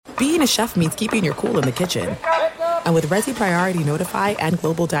being a chef means keeping your cool in the kitchen. And with Resi Priority Notify and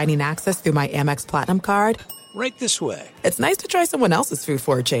Global Dining Access through my Amex Platinum card, right this way. It's nice to try someone else's food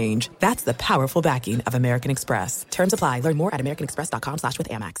for a change. That's the powerful backing of American Express. Terms apply. Learn more at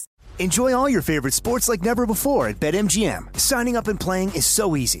americanexpress.com/withAmex. Enjoy all your favorite sports like never before at BetMGM. Signing up and playing is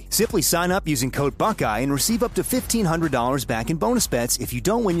so easy. Simply sign up using code Buckeye and receive up to $1,500 back in bonus bets if you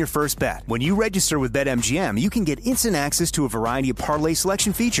don't win your first bet. When you register with BetMGM, you can get instant access to a variety of parlay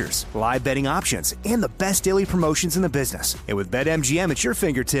selection features, live betting options, and the best daily promotions in the business. And with BetMGM at your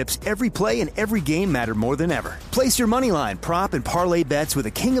fingertips, every play and every game matter more than ever. Place your moneyline, prop, and parlay bets with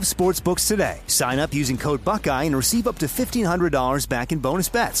the king of sportsbooks today. Sign up using code Buckeye and receive up to $1,500 back in bonus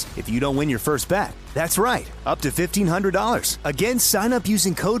bets if you don't win your first bet. That's right, up to $1,500. Again, sign up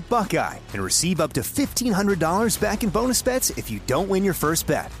using code Buckeye and receive up to $1,500 back in bonus bets if you don't win your first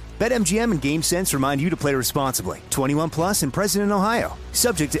bet. BetMGM and GameSense remind you to play responsibly. 21 plus and present in Ohio.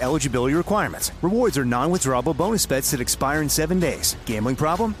 Subject to eligibility requirements. Rewards are non-withdrawable bonus bets that expire in 7 days. Gambling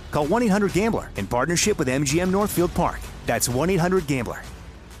problem? Call 1-800-GAMBLER in partnership with MGM Northfield Park. That's 1-800-GAMBLER.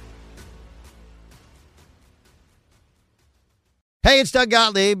 Hey, it's Doug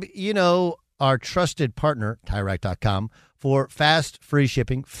Gottlieb. You know, our trusted partner, TireRack.com, for fast, free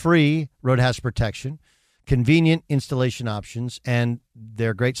shipping, free road hazard protection, convenient installation options, and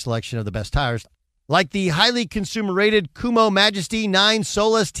their great selection of the best tires, like the highly consumer-rated Kumo Majesty 9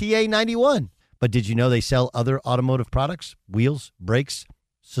 Solus TA91. But did you know they sell other automotive products? Wheels, brakes,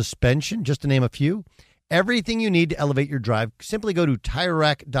 suspension, just to name a few. Everything you need to elevate your drive. Simply go to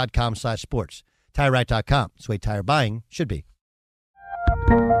TireRack.com/sports. TireRack.com. It's the way tire buying should be.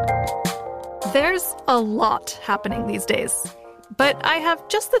 There's a lot happening these days, but I have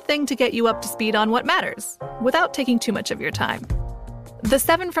just the thing to get you up to speed on what matters without taking too much of your time. The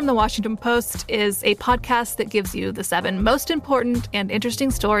 7 from the Washington Post is a podcast that gives you the 7 most important and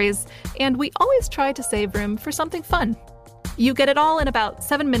interesting stories, and we always try to save room for something fun. You get it all in about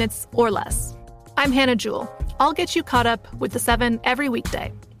 7 minutes or less. I'm Hannah Jewell. I'll get you caught up with the 7 every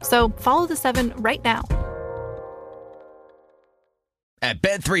weekday. So follow the 7 right now. At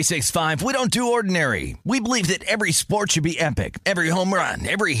Bet365, we don't do ordinary. We believe that every sport should be epic. Every home run,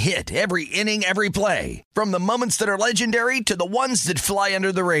 every hit, every inning, every play. From the moments that are legendary to the ones that fly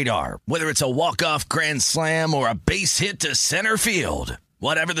under the radar. Whether it's a walk-off grand slam or a base hit to center field.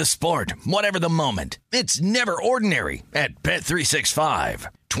 Whatever the sport, whatever the moment. It's never ordinary at Bet365.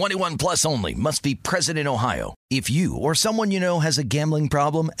 21 plus only. Must be present in Ohio. If you or someone you know has a gambling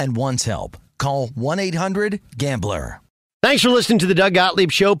problem and wants help, call 1-800-GAMBLER. Thanks for listening to the Doug Gottlieb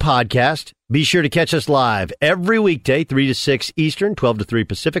Show podcast. Be sure to catch us live every weekday, 3 to 6 Eastern, 12 to 3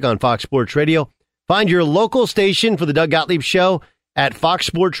 Pacific on Fox Sports Radio. Find your local station for the Doug Gottlieb Show at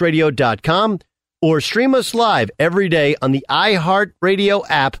foxsportsradio.com or stream us live every day on the iHeartRadio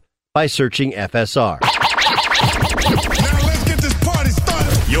app by searching FSR. Now let's get this party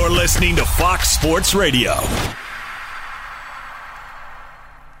started. You're listening to Fox Sports Radio.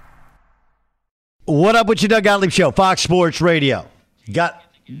 What up with your Doug Gottlieb Show, Fox Sports Radio? Got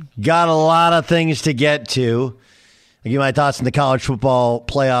a lot of things to get to. I'll give you my thoughts on the college football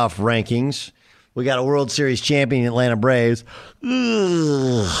playoff rankings. We got a World Series champion, Atlanta Braves.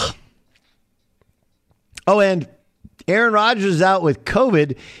 Ugh. Oh, and Aaron Rodgers is out with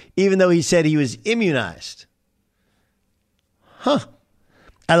COVID, even though he said he was immunized. Huh.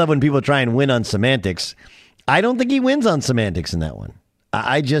 I love when people try and win on semantics. I don't think he wins on semantics in that one.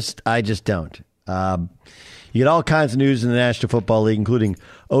 I just don't. You get all kinds of news in the National Football League, including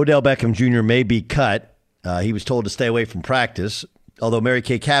Odell Beckham Jr. may be cut. He was told to stay away from practice, although Mary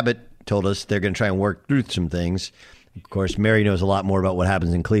Kay Cabot told us they're going to try and work through some things. Of course, Mary knows a lot more about what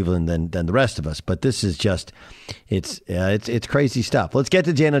happens in Cleveland than the rest of us, but this is just, it's crazy stuff. Let's get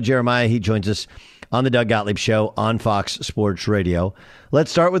to Daniel Jeremiah. He joins us on the Doug Gottlieb Show on Fox Sports Radio. Let's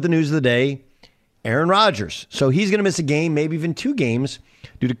start with the news of the day. Aaron Rodgers. So he's going to miss a game, maybe even 2 games,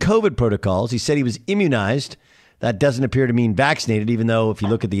 due to COVID protocols. He said he was immunized. That doesn't appear to mean vaccinated, even though if you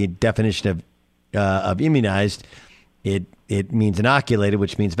look at the definition of immunized, it means inoculated,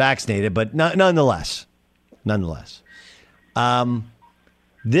 which means vaccinated. But nonetheless,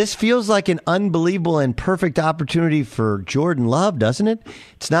 this feels like an unbelievable and perfect opportunity for Jordan Love, doesn't it?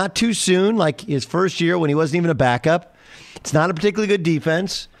 It's not too soon, like his first year when he wasn't even a backup. It's not a particularly good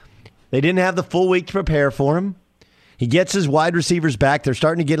defense. They didn't have the full week to prepare for him. He gets his wide receivers back. They're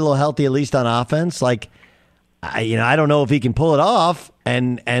starting to get a little healthy, at least on offense. Like, I don't know if he can pull it off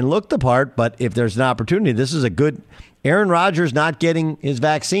and look the part, but if there's an opportunity, this is a good. Aaron Rodgers not getting his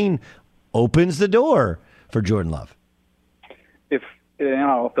vaccine opens the door for Jordan Love. I don't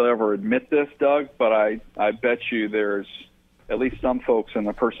know if they'll ever admit this, Doug, but I bet you there's at least some folks in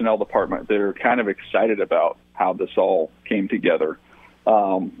the personnel department that are kind of excited about how this all came together.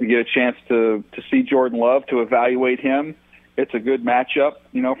 You get a chance to see Jordan Love, to evaluate him. It's a good matchup,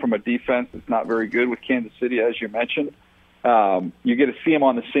 from a defense that's not very good with Kansas City, as you mentioned. You get to see him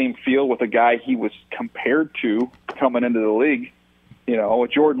on the same field with a guy he was compared to coming into the league.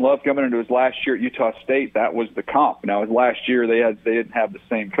 With Jordan Love coming into his last year at Utah State, that was the comp. Now, his last year, they didn't have the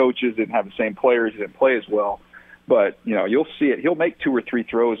same coaches, didn't have the same players, didn't play as well. But, you'll see it. He'll make 2 or 3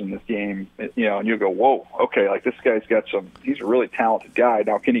 throws in this game, and you'll go, whoa, okay, like this guy's he's a really talented guy.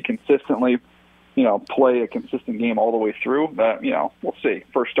 Now, can he consistently, play a consistent game all the way through? That, we'll see.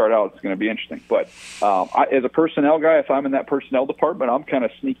 First start out, it's going to be interesting. But as a personnel guy, if I'm in that personnel department, I'm kind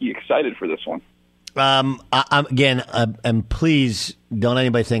of sneaky excited for this one. And please don't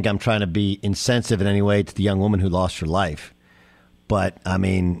anybody think I'm trying to be insensitive in any way to the young woman who lost her life. But, I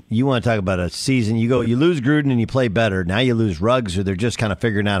mean, you want to talk about a season. You lose Gruden and you play better. Now you lose Ruggs, or they're just kind of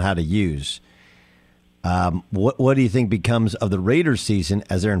figuring out how to use. What do you think becomes of the Raiders season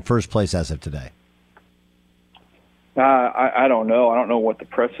as they're in first place as of today? I don't know. I don't know what the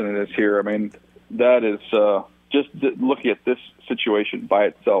precedent is here. I mean, that is just looking at this situation by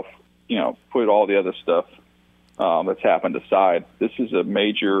itself, put all the other stuff that's happened aside. This is a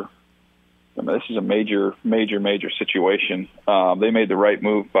major situation. They made the right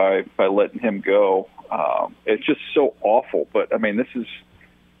move by letting him go. It's just so awful. But, I mean, this is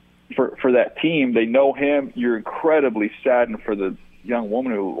for that team. They know him. You're incredibly saddened for the young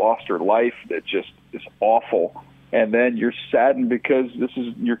woman who lost her life. That just is awful. And then you're saddened because this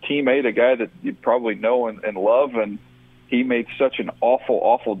is your teammate, a guy that you probably know and love, and he made such an awful,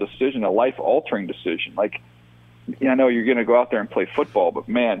 awful decision, a life-altering decision. Like, I know you're going to go out there and play football, but,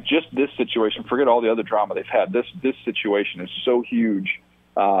 man, just this situation, forget all the other drama they've had. This situation is so huge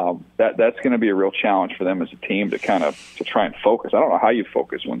that's going to be a real challenge for them as a team to try and focus. I don't know how you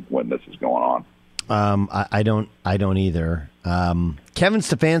focus when this is going on. I don't either. Kevin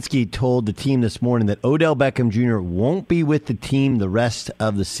Stefanski told the team this morning that Odell Beckham Jr. won't be with the team the rest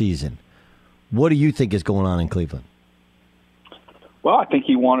of the season. What do you think is going on in Cleveland? Well, I think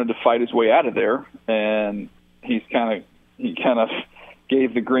he wanted to fight his way out of there, and he kind of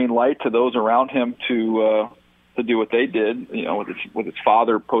gave the green light to those around him to do what they did. With his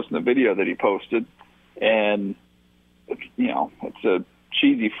father posting the video that he posted, and it's a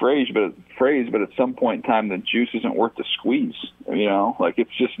cheesy phrase, but at some point in time, the juice isn't worth the squeeze.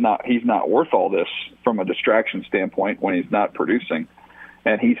 It's just not. He's not worth all this from a distraction standpoint when he's not producing,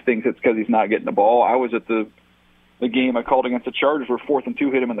 and he thinks it's because he's not getting the ball. I was at the game I called against the Chargers where 4th and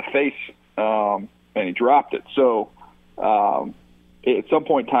 2 hit him in the face, and he dropped it. So at some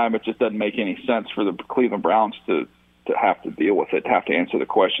point in time, it just doesn't make any sense for the Cleveland Browns to have to deal with it, to have to answer the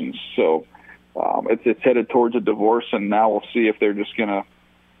questions. So it's headed towards a divorce, and now we'll see if they're just going to,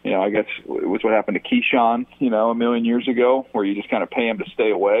 I guess it was what happened to Keyshawn, a million years ago, where you just kind of pay him to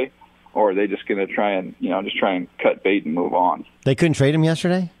stay away, or are they just going to try and cut bait and move on? They couldn't trade him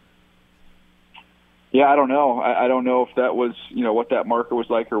yesterday? Yeah, I don't know. I don't know if that was, what that marker was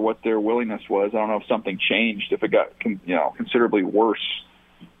like or what their willingness was. I don't know if something changed, if it got, considerably worse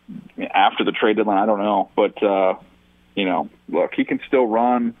after the trade deadline. I don't know. But, look, he can still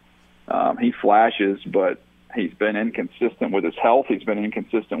run. He flashes, but he's been inconsistent with his health. He's been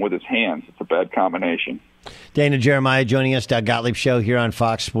inconsistent with his hands. It's a bad combination. Dana Jeremiah joining us, Doug Gottlieb Show here on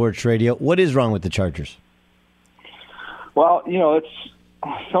Fox Sports Radio. What is wrong with the Chargers? Well, it's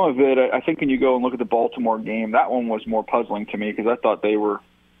some of it. I think when you go and look at the Baltimore game, that one was more puzzling to me because I thought they were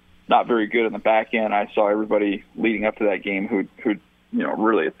not very good in the back end. I saw everybody leading up to that game who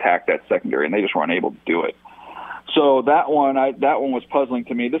really attacked that secondary, and they just weren't able to do it. So that one was puzzling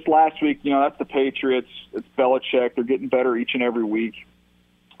to me. This last week, that's the Patriots. It's Belichick. They're getting better each and every week.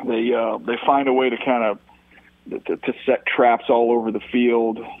 They find a way to kind of to set traps all over the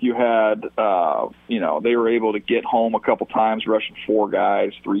field. You had, they were able to get home a couple times, rushing 4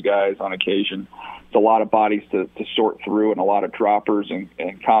 guys, 3 guys on occasion. It's a lot of bodies to sort through and a lot of droppers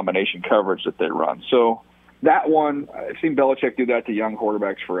and combination coverage that they run. So that one, I've seen Belichick do that to young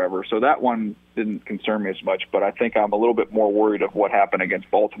quarterbacks forever. So that one didn't concern me as much, but I think I'm a little bit more worried of what happened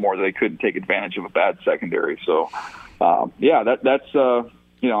against Baltimore, that they couldn't take advantage of a bad secondary. So, that's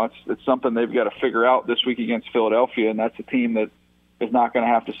it's something they've got to figure out this week against Philadelphia, and that's a team that is not going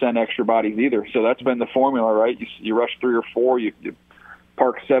to have to send extra bodies either. So that's been the formula, right? You rush 3 or 4, you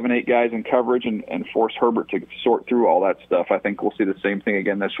park 7, 8 guys in coverage and force Herbert to sort through all that stuff. I think we'll see the same thing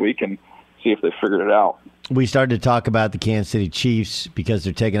again this week and see if they figured it out. We started to talk about the Kansas City Chiefs because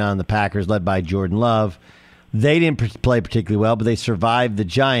they're taking on the Packers led by Jordan Love. They didn't play particularly well, but they survived the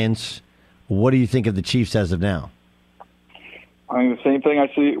Giants. What do you think of the Chiefs as of now? I mean, the same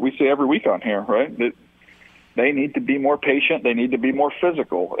thing we see every week on here, right? That they need to be more patient. They need to be more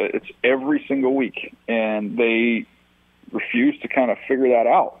physical. It's every single week, and they refuse to kind of figure that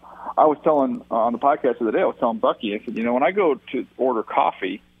out. I was telling on the podcast the other day, I was telling Bucky, I said, when I go to order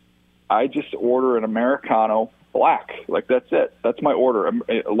coffee, I just order an Americano black. Like, that's it. That's my order.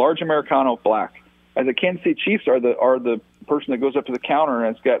 A large Americano black. As the Kansas City Chiefs are the person that goes up to the counter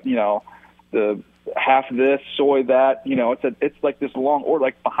and it's got, the half this, soy that, it's like this long order,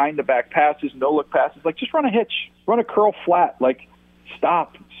 like behind the back passes, no look passes. Like, just run a hitch, run a curl flat. Like,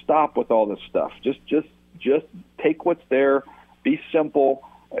 stop with all this stuff. Just take what's there. Be simple.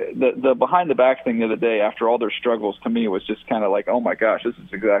 The behind the back thing the other day, after all their struggles, to me was just kind of like, oh my gosh, this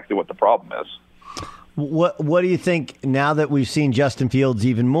is exactly what the problem is. What do you think now that we've seen Justin Fields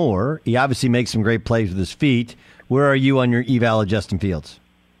even more? He obviously makes some great plays with his feet. Where are you on your eval of Justin Fields?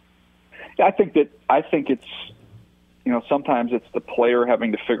 Yeah, I think it's sometimes it's the player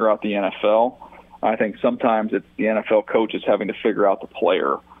having to figure out the NFL. I think sometimes it's the NFL coaches having to figure out the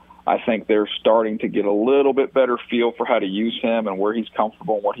player. I think they're starting to get a little bit better feel for how to use him and where he's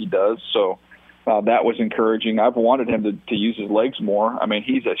comfortable and what he does. So that was encouraging. I've wanted him to use his legs more. I mean,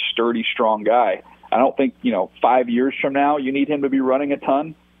 he's a sturdy, strong guy. I don't think, 5 years from now you need him to be running a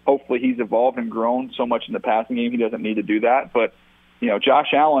ton. Hopefully he's evolved and grown so much in the passing game he doesn't need to do that. But,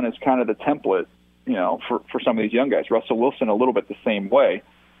 Josh Allen is kind of the template, for some of these young guys. Russell Wilson a little bit the same way.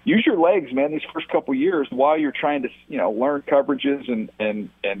 Use your legs, man, these first couple of years while you're trying to, learn coverages and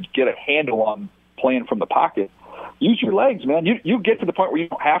get a handle on playing from the pocket. Use your legs, man. You get to the point where you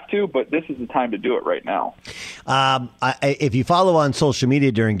don't have to, but this is the time to do it right now. If you follow on social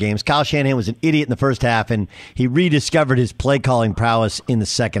media during games, Kyle Shanahan was an idiot in the first half, and he rediscovered his play-calling prowess in the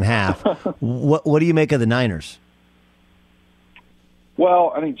second half. What do you make of the Niners?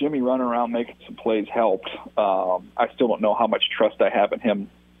 Well, I think Jimmy running around making some plays helped. I still don't know how much trust I have in him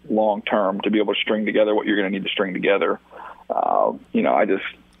long term to be able to string together what you're going to need to string together. I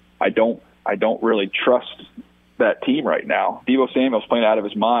don't really trust that team right now. Deebo Samuel's playing out of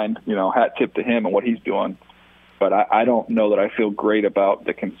his mind. Hat tip to him and what he's doing. But I don't know that I feel great about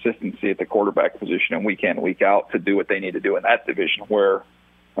the consistency at the quarterback position and week in, week out to do what they need to do in that division where,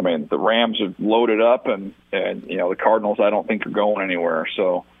 I mean, the Rams are loaded up and the Cardinals I don't think are going anywhere.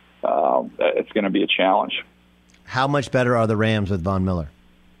 So it's going to be a challenge. How much better are the Rams with Von Miller?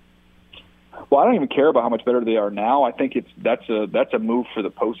 Well, I don't even care about how much better they are now. I think that's a move for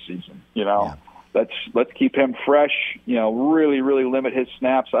the postseason. Yeah. Let's keep him fresh. Really, really limit his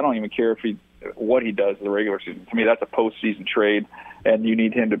snaps. I don't even care what he does in the regular season. To me, that's a postseason trade, and you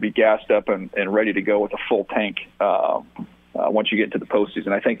need him to be gassed up and ready to go with a full tank once you get into the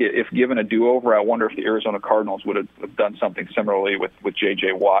postseason. I think if given a do-over, I wonder if the Arizona Cardinals would have done something similarly with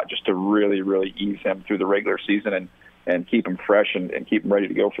J.J. Watt just to really, really ease him through the regular season and keep him fresh and keep him ready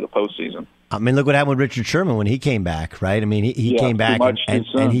to go for the postseason. I mean, look what happened with Richard Sherman when he came back, right? I mean, he came back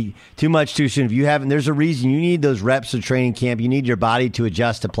and he too much too soon. If you haven't, there's a reason you need those reps of training camp. You need your body to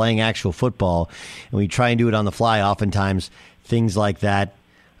adjust to playing actual football. And when you try and do it on the fly, oftentimes things like that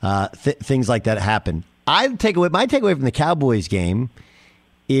happen. My takeaway from the Cowboys game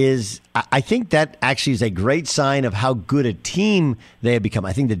is I think that actually is a great sign of how good a team they have become.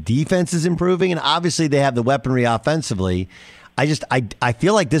 I think the defense is improving, and obviously they have the weaponry offensively. I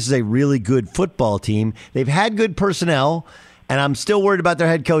feel like this is a really good football team. They've had good personnel, and I'm still worried about their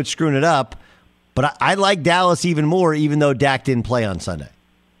head coach screwing it up. But I like Dallas even more, even though Dak didn't play on Sunday.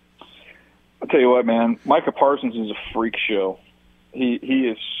 I'll tell you what, man. Micah Parsons is a freak show. He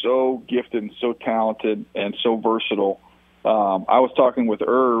is so gifted and so talented and so versatile. I was talking with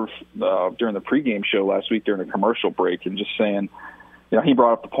Irv during the pregame show last week during a commercial break and just saying, he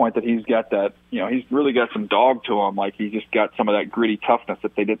brought up the point that he's got that, he's really got some dog to him. Like he's just got some of that gritty toughness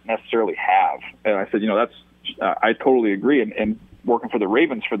that they didn't necessarily have. And I said, I totally agree. And working for the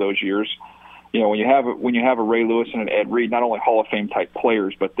Ravens for those years, when you have a Ray Lewis and an Ed Reed, not only Hall of Fame type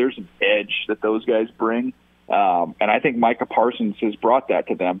players, but there's an edge that those guys bring. And I think Micah Parsons has brought that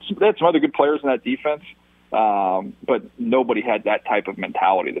to them. So they had some other good players in that defense. But nobody had that type of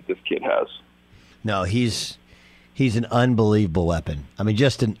mentality that this kid has. No, he's an unbelievable weapon. I mean,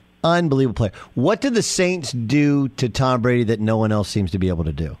 just an unbelievable player. What did the Saints do to Tom Brady that no one else seems to be able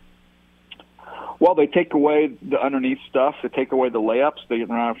to do? Well, they take away the underneath stuff. They take away the layups. They're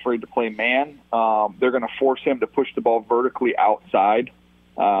not afraid to play man. They're going to force him to push the ball vertically outside.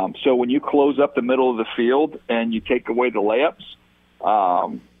 So when you close up the middle of the field and you take away the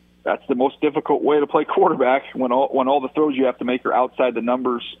layups, that's the most difficult way to play quarterback when all the throws you have to make are outside the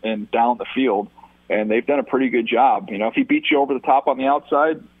numbers and down the field. And they've done a pretty good job. If he beats you over the top on the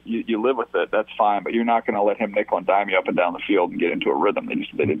outside, you live with it. That's fine, but you're not going to let him nickel and dime you up and down the field and get into a rhythm.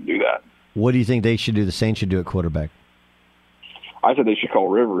 They didn't do that. What do you think they should do? The Saints should do at quarterback? I said they should call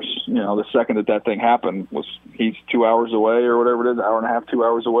Rivers. The second that thing happened he's 2 hours away or whatever it is, hour and a half, 2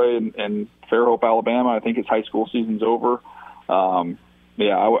 hours away in Fairhope, Alabama. I think his high school season's over.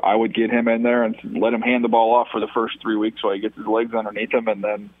 I would get him in there and let him hand the ball off for the first 3 weeks while he gets his legs underneath him, and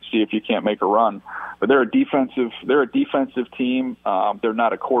then see if you can't make a run. But they're a defensive team. They're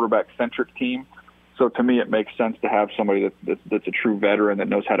not a quarterback-centric team. So to me, it makes sense to have somebody that's a true veteran that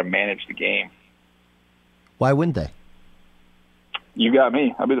knows how to manage the game. Why wouldn't they? You got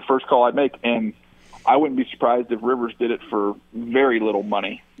me. I'd be the first call I'd make, and I wouldn't be surprised if Rivers did it for very little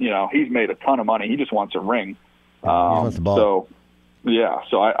money. He's made a ton of money. He just wants a ring. He wants the ball.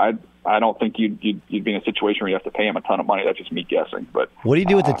 So I don't think you'd be in a situation where you have to pay him a ton of money. That's just me guessing. But what do you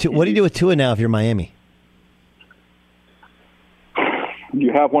do with what do you do with Tua now if you're Miami?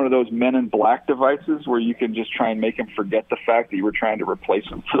 You have one of those Men in Black devices where you can just try and make him forget the fact that you were trying to replace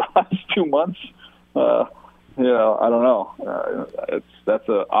him for the last 2 months. I don't know. That's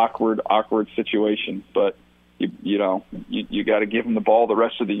an awkward situation. But you got to give him the ball the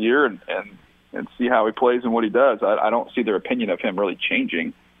rest of the year and see how he plays and what he does. I don't see their opinion of him really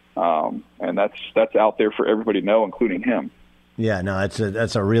changing, and that's out there for everybody to know, including him. Yeah, no,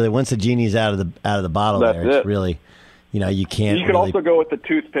 that's a really, once the genie's out of the bottle, that's there, it's really, you can't. You could also go with the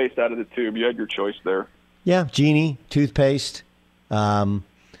toothpaste out of the tube. You had your choice there. Yeah, genie, toothpaste.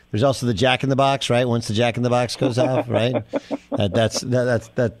 There's also the Jack in the Box, right? Once the Jack in the Box goes off, right?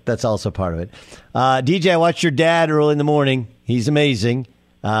 That's also part of it. DJ, I watched your dad early in the morning. He's amazing.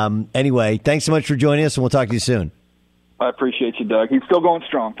 Anyway, thanks so much for joining us, and we'll talk to you soon. I appreciate you, Doug. He's still going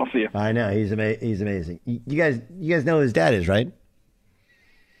strong. I'll see you. I know. He's amazing. You guys know who his dad is, right?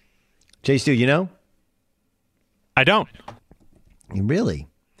 Chase, do you know? I don't. Really?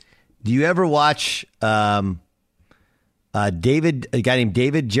 Do you ever watch a guy named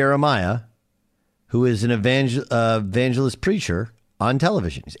David Jeremiah, who is an evangelist preacher on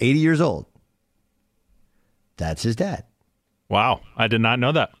television? He's 80 years old. That's his dad. Wow, I did not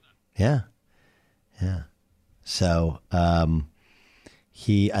know that. Yeah. So I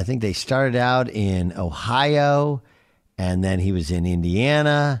think they started out in Ohio, and then he was in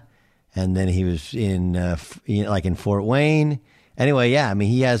Indiana, and then he was in in Fort Wayne. Anyway, yeah, I mean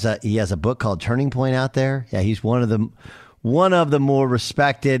he has a book called Turning Point out there. Yeah, he's one of the more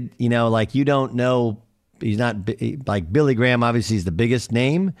respected. You don't know, he's not like Billy Graham. Obviously, he's the biggest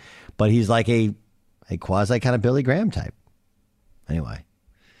name, but he's like a quasi kind of Billy Graham type. Anyway,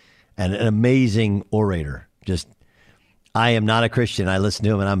 and an amazing orator. Just, I am not a Christian. I listen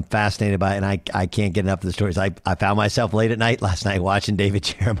to him and I'm fascinated by it, and I can't get enough of the stories. I found myself late at night last night watching David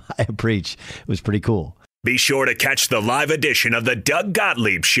Jeremiah preach. It was pretty cool. Be sure to catch the live edition of the Doug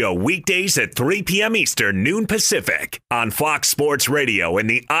Gottlieb Show weekdays at 3 p.m. Eastern, noon Pacific on Fox Sports Radio and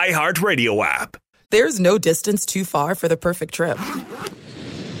the iHeartRadio app. There's no distance too far for the perfect trip.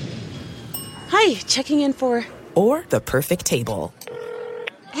 Hi, checking in for... Or the perfect table.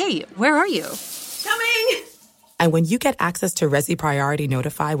 Hey, where are you? Coming! And when you get access to Resi Priority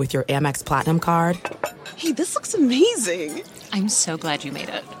Notify with your Amex Platinum card... Hey, this looks amazing. I'm so glad you made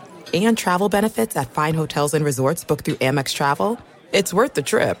it. And travel benefits at fine hotels and resorts booked through Amex Travel, it's worth the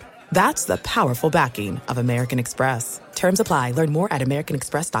trip. That's the powerful backing of American Express. Terms apply. Learn more at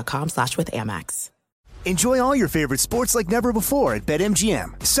americanexpress.com/withAmex. Enjoy all your favorite sports like never before at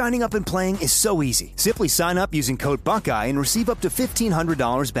BetMGM. Signing up and playing is so easy. Simply sign up using code Buckeye and receive up to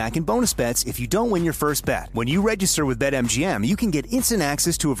 $1,500 back in bonus bets if you don't win your first bet. When you register with BetMGM, you can get instant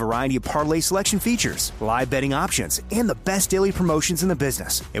access to a variety of parlay selection features, live betting options, and the best daily promotions in the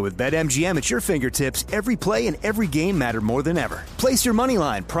business. And with BetMGM at your fingertips, every play and every game matter more than ever. Place your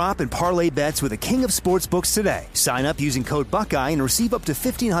moneyline, prop, and parlay bets with the king of sportsbooks today. Sign up using code Buckeye and receive up to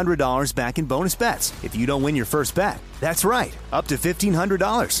 $1,500 back in bonus bets if you don't win your first bet. That's right, up to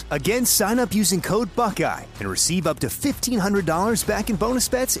 $1,500. Again, sign up using code Buckeye and receive up to $1,500 back in bonus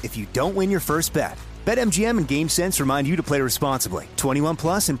bets if you don't win your first bet. BetMGM and GameSense remind you to play responsibly. 21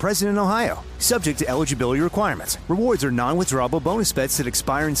 plus and present in Ohio. Subject to eligibility requirements. Rewards are non-withdrawable bonus bets that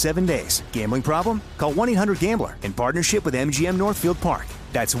expire in 7 days. Gambling problem? Call 1-800-GAMBLER in partnership with MGM Northfield Park.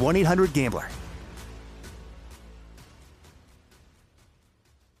 That's 1-800-GAMBLER.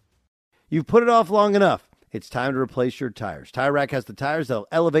 You've put it off long enough. It's time to replace your tires. Tire Rack has the tires that'll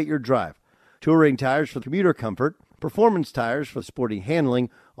elevate your drive. Touring tires for commuter comfort, performance tires for sporty handling,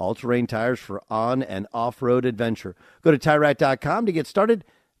 all-terrain tires for on- and off-road adventure. Go to TireRack.com to get started.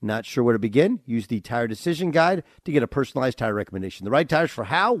 Not sure where to begin? Use the Tire Decision Guide to get a personalized tire recommendation. The right tires for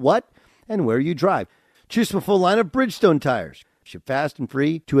how, what, and where you drive. Choose from a full line of Bridgestone tires. ship fast and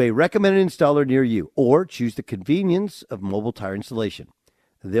free to a recommended installer near you, or choose the convenience of mobile tire installation.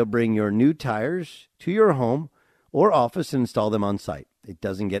 They'll bring your new tires to your home or office and install them on site. It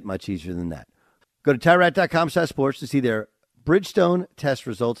doesn't get much easier than that. Go to TireRack.com/sports to see their Bridgestone test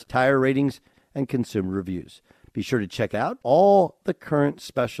results, tire ratings, and consumer reviews. Be sure to check out all the current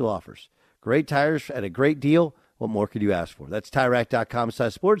special offers. Great tires at a great deal. What more could you ask for? That's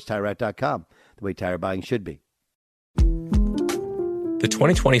TireRack.com/sports, TireRack.com, the way tire buying should be. The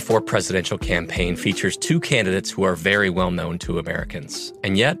 2024 presidential campaign features two candidates who are very well known to Americans.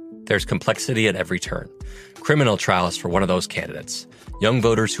 And yet, there's complexity at every turn. Criminal trials for one of those candidates. Young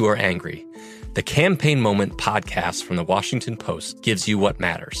voters who are angry. The Campaign Moment podcast from the Washington Post gives you what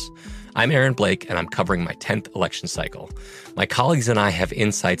matters. I'm Aaron Blake, and I'm covering my 10th election cycle. My colleagues and I have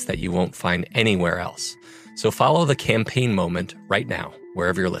insights that you won't find anywhere else. So follow the Campaign Moment right now,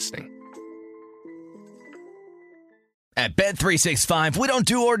 wherever you're listening. At Bet365, we don't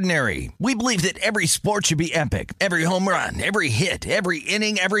do ordinary. We believe that every sport should be epic. Every home run, every hit, every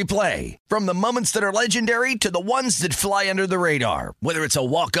inning, every play. From the moments that are legendary to the ones that fly under the radar. Whether it's a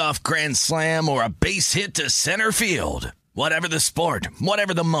walk-off grand slam or a base hit to center field. Whatever the sport,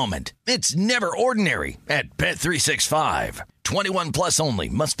 whatever the moment, it's never ordinary at Bet365. 21 plus only.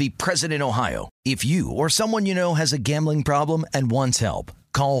 Must be present in Ohio. If you or someone you know has a gambling problem and wants help,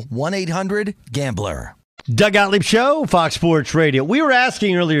 call 1-800-GAMBLER. Doug Gottlieb Show, Fox Sports Radio. We were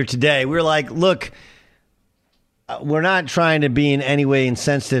asking earlier today, we were like, look, we're not trying to be in any way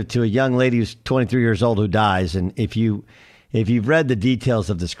insensitive to a young lady who's 23 years old who dies. And if you've read the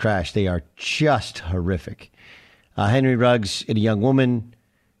details of this crash, they are just horrific. Henry Ruggs and a young woman.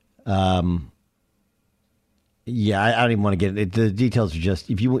 Yeah, I don't even want to get it. The details are just,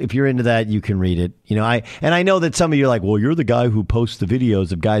 if you're into that, you can read it. You know, I know that some of you are like, well, you're the guy who posts the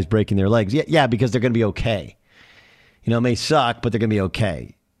videos of guys breaking their legs. Yeah, because they're going to be okay. You know, it may suck, but they're going to be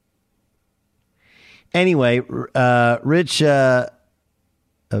okay. Anyway, Rich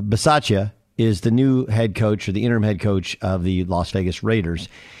Bisaccia is the new head coach, or the interim head coach of the Las Vegas Raiders.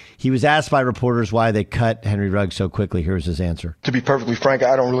 He was asked by reporters why they cut Henry Ruggs so quickly. Here's his answer. To be perfectly frank,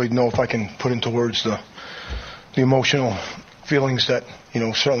 I don't really know if I can put into words the emotional feelings that,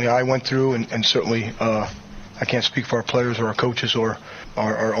 certainly I went through, and certainly I can't speak for our players or our coaches or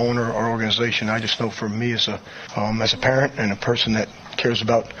our owner, our organization. I just know for me as a parent and a person that cares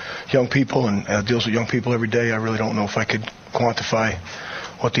about young people and deals with young people every day, I really don't know if I could quantify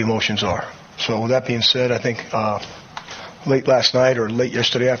what the emotions are. So with that being said, I think late last night or late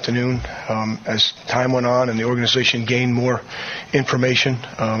yesterday afternoon, as time went on and the organization gained more information,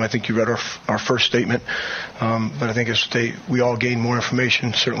 I think you read our first statement, but I think as we all gained more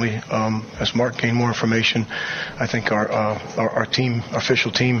information, certainly as Mark gained more information, I think our team,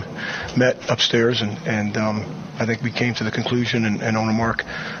 official team, met upstairs, and I think we came to the conclusion, and owner Mark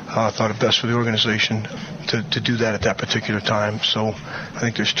thought it best for the organization to do that at that particular time. So I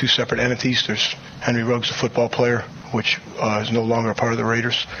think there's two separate entities. There's Henry Ruggs, the football player, which is no longer a part of the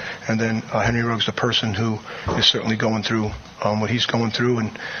Raiders, and then Henry Ruggs, the person who is certainly going through what he's going through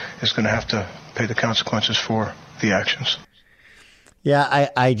and is going to have to pay the consequences for the actions. Yeah,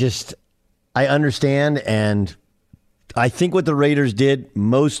 I understand, and I think what the Raiders did,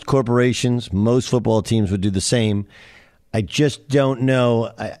 most corporations, most football teams would do the same. I just don't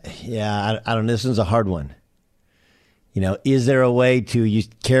know. I don't know. This one's a hard one. Is there a way to, you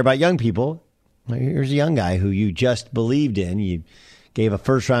care about young people? Here's a young guy who you just believed in. You gave a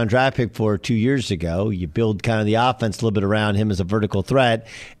first-round draft pick for 2 years ago. You build kind of the offense a little bit around him as a vertical threat.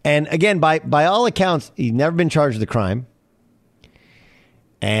 And again, by all accounts, he's never been charged with a crime.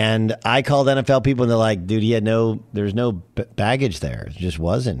 And I called NFL people, and they're like, dude, there's no baggage there. It just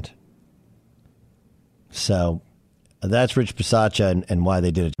wasn't. So that's Rich Bisaccia and why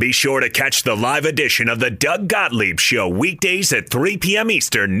they did it. Be sure to catch the live edition of the Doug Gottlieb Show weekdays at 3 p.m.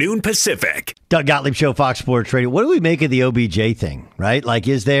 Eastern, noon Pacific. Doug Gottlieb Show, Fox Sports Radio. What do we make of the OBJ thing, right? Like,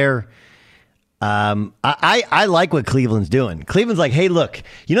 is there... I like what Cleveland's doing. Cleveland's like, hey, look,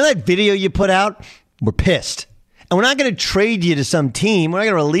 that video you put out? We're pissed. And we're not going to trade you to some team. We're not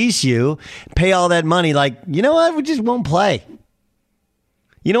going to release you, pay all that money. Like, you know what? We just won't play.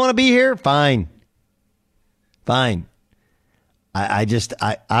 You don't want to be here? Fine. I'm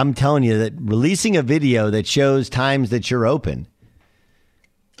telling you that releasing a video that shows times that you're open,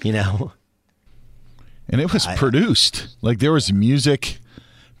 And it was produced. Like, there was music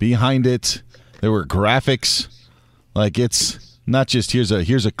behind it. There were graphics. Like, it's not just here's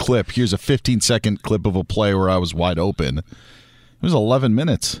a clip. Here's a 15-second clip of a play where I was wide open. It was 11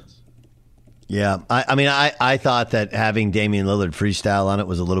 minutes. Yeah. I thought that having Damian Lillard freestyle on it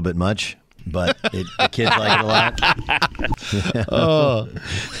was a little bit much. but the kids like it a lot. Oh.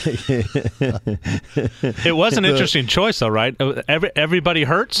 It was an interesting choice, though, right? Everybody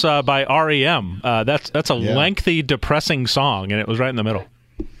Hurts by REM. That's a lengthy, depressing song, and it was right in the middle.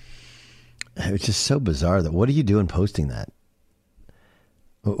 It's just so bizarre. What are you doing posting that?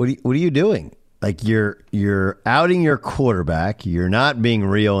 What are you doing? Like you're outing your quarterback. You're not being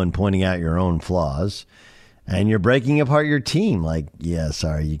real and pointing out your own flaws, and you're breaking apart your team. Like, yeah,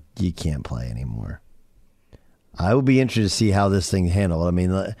 sorry, you can't play anymore. I would be interested to see how this thing handled. I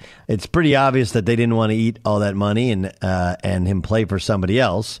mean, it's pretty obvious that they didn't want to eat all that money and him play for somebody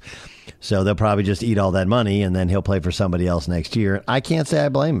else. So they'll probably just eat all that money, and then he'll play for somebody else next year. I can't say I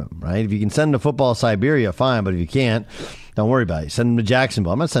blame him, right? If you can send him to football Siberia, fine. But if you can't, don't worry about it. Send him to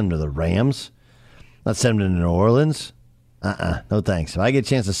Jacksonville. I'm not sending him to the Rams. I'm not sending him to New Orleans. No thanks. If I get a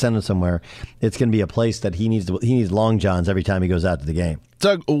chance to send him somewhere, it's going to be a place that he needs Long Johns every time he goes out to the game.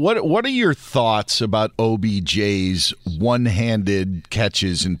 Doug, what are your thoughts about OBJ's one-handed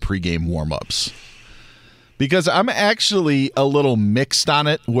catches in pregame warm-ups? Because I'm actually a little mixed on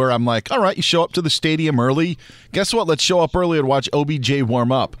it, where I'm like, all right, you show up to the stadium early. Guess what? Let's show up early and watch OBJ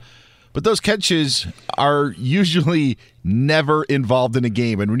warm up. But those catches are usually never involved in a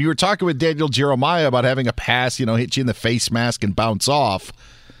game. And when you were talking with Daniel Jeremiah about having a pass, hit you in the face mask and bounce off,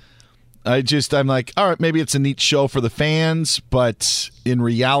 I'm like, all right, maybe it's a neat show for the fans, but in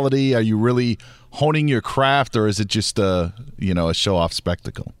reality, are you really honing your craft, or is it just a show-off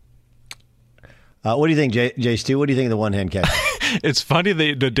spectacle? What do you think, Jay Stu? What do you think of the one-hand catch? It's funny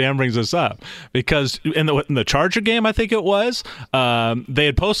that Dan brings this up, because in the Charger game, I think it was, they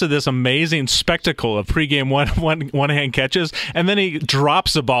had posted this amazing spectacle of pregame one-hand catches, and then he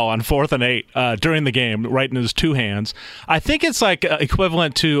drops the ball on 4th and 8 during the game, right in his two hands. I think it's like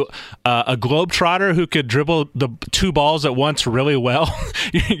equivalent to a globetrotter who could dribble the two balls at once really well.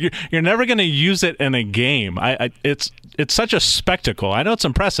 You're never going to use it in a game. It's such a spectacle. I know it's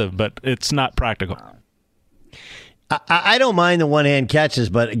impressive, but it's not practical. I don't mind the one-hand catches,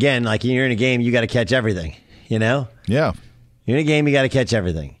 but again, like you're in a game, you got to catch everything, Yeah. You're in a game, you got to catch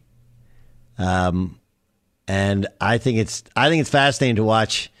everything. And I think it's fascinating to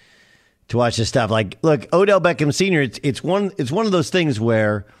watch this stuff. Like, look, Odell Beckham Sr., it's one of those things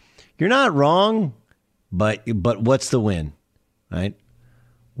where you're not wrong, but what's the win, right?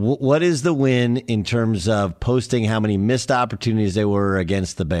 What is the win in terms of posting how many missed opportunities there were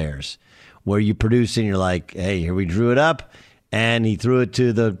against the Bears, where you produce and you're like, hey, here we drew it up, and he threw it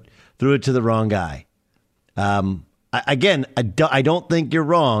to the wrong guy. I don't think you're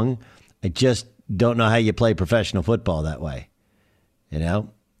wrong. I just don't know how you play professional football that way,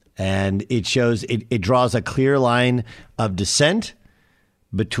 And it shows it draws a clear line of dissent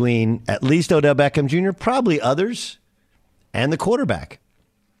between at least Odell Beckham Jr., probably others, and the quarterback.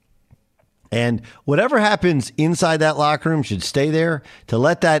 And whatever happens inside that locker room should stay there.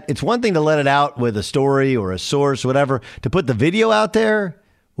 It's one thing to let it out with a story or a source or whatever. To put the video out there,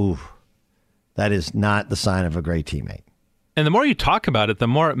 that is not the sign of a great teammate. And the more you talk about it, the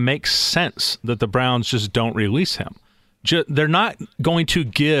more it makes sense that the Browns just don't release him. They're not going to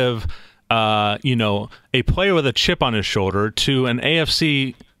give, a player with a chip on his shoulder to an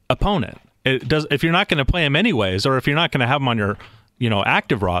AFC opponent. If you're not going to play him anyways, or if you're not going to have him on your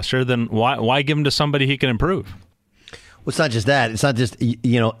active roster, then why give him to somebody he can improve? Well, it's not just that. It's not just,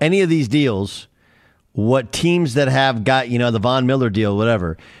 any of these deals, what teams that have got, the Von Miller deal,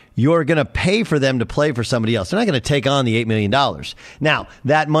 whatever, you're going to pay for them to play for somebody else. They're not going to take on the $8 million. Now,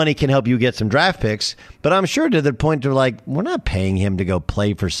 that money can help you get some draft picks, but I'm sure to the point they're like, we're not paying him to go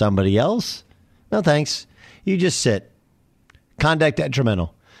play for somebody else. No, thanks. You just sit. Conduct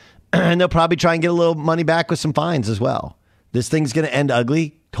detrimental. And they'll probably try and get a little money back with some fines as well. This thing's going to end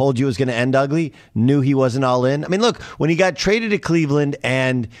ugly. Told you it was going to end ugly. Knew he wasn't all in. I mean, look, when he got traded to Cleveland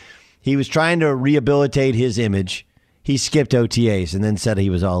and he was trying to rehabilitate his image, he skipped OTAs and then said he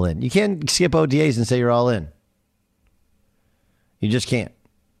was all in. You can't skip OTAs and say you're all in. You just can't.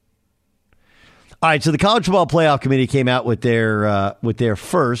 All right, so the College Football Playoff Committee came out with their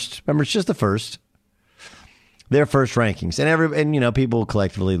first. Remember, it's just the first. Their first rankings, and people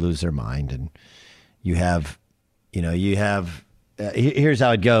collectively lose their mind, and you have. Here's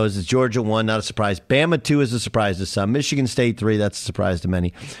how it goes. It's Georgia 1, not a surprise. Bama 2 is a surprise to some. Michigan State 3, that's a surprise to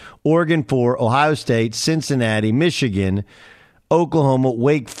many. Oregon 4, Ohio State, Cincinnati, Michigan, Oklahoma,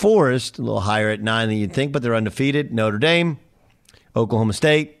 Wake Forest, a little higher at 9 than you'd think, but they're undefeated. Notre Dame, Oklahoma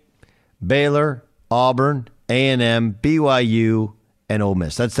State, Baylor, Auburn, A&M, BYU, and Ole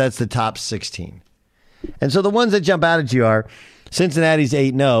Miss. That's the top 16. And so the ones that jump out at you are Cincinnati's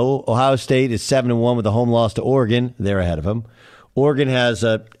 8-0. Ohio State is 7-1 with a home loss to Oregon. They're ahead of them. Oregon has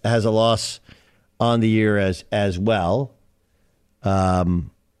a loss on the year as well,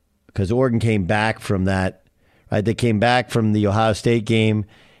 because Oregon came back from that. Right, they came back from the Ohio State game,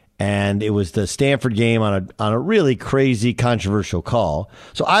 and it was the Stanford game on a really crazy, controversial call.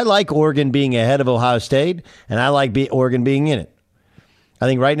 So I like Oregon being ahead of Ohio State, and I like Oregon being in it. I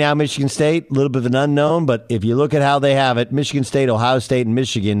think right now Michigan State, a little bit of an unknown, but if you look at how they have it, Michigan State, Ohio State, and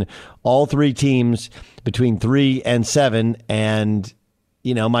Michigan, all three teams between 3 and 7, and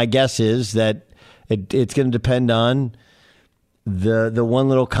my guess is that it's going to depend on the one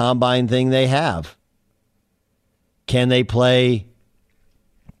little combine thing they have. Can they play?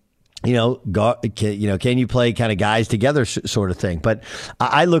 Can you play kind of guys together sort of thing? But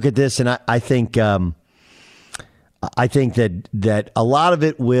I look at this and I think that a lot of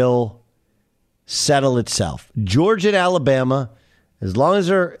it will settle itself. Georgia and Alabama, as long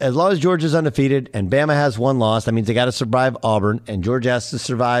as Georgia's undefeated and Bama has one loss, that means they got to survive Auburn and Georgia has to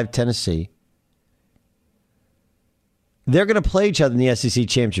survive Tennessee. They're going to play each other in the SEC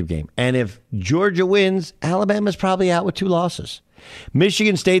championship game. And if Georgia wins, Alabama's probably out with 2 losses.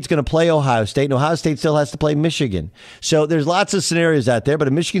 Michigan State's going to play Ohio State, and Ohio State still has to play Michigan. So there's lots of scenarios out there, but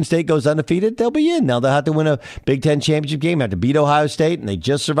if Michigan State goes undefeated, they'll be in. Now they'll have to win a Big Ten championship game, have to beat Ohio State, and they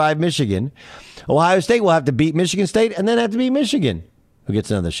just survived Michigan. Ohio State will have to beat Michigan State and then have to beat Michigan, who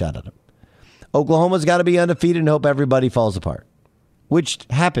gets another shot at them. Oklahoma's got to be undefeated and hope everybody falls apart, which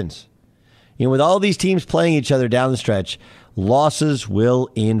happens. With all these teams playing each other down the stretch, losses will,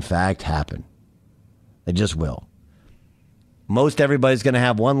 in fact, happen. They just will. Most everybody's going to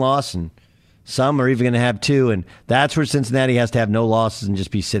have one loss, and some are even going to have 2, and that's where Cincinnati has to have no losses and just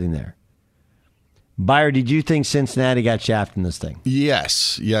be sitting there. Byer, did you think Cincinnati got shafted in this thing?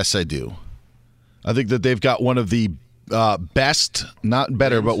 Yes, I do. I think that they've got one of the best, not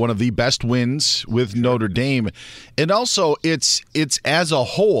better, but one of the best wins with Notre Dame. And also, it's as a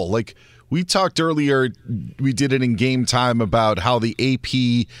whole, like, we talked earlier, we did it in Game Time about how the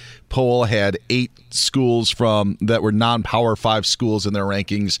AP poll had 8 schools that were non-Power 5 schools in their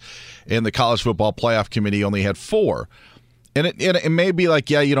rankings, and the College Football Playoff Committee only had 4. And it may be like,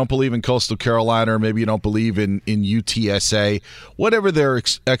 yeah, you don't believe in Coastal Carolina, or maybe you don't believe in UTSA, whatever their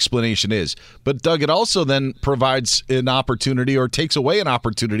explanation is. But, Doug, it also then provides an opportunity, or takes away an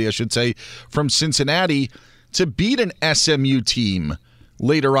opportunity, I should say, from Cincinnati to beat an SMU team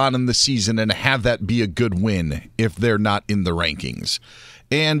later on in the season and have that be a good win if they're not in the rankings.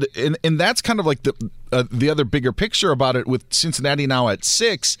 And that's kind of like the other bigger picture about it with Cincinnati now at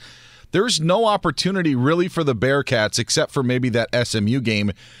 6. There's no opportunity really for the Bearcats, except for maybe that SMU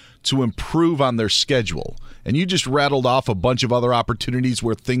game, to improve on their schedule. And you just rattled off a bunch of other opportunities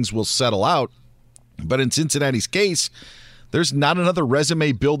where things will settle out. But in Cincinnati's case, there's not another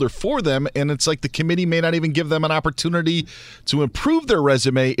resume builder for them, and it's like the committee may not even give them an opportunity to improve their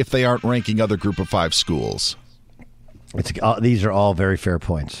resume if they aren't ranking other Group of 5 schools. These are all very fair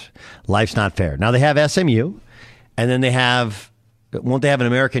points. Life's not fair. Now they have SMU, and then won't they have an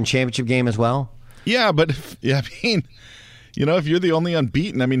American championship game as well? Yeah, but if you're the only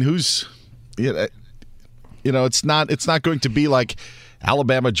unbeaten, it's not going to be like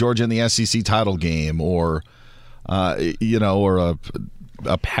Alabama, Georgia in the SEC title game, or I can't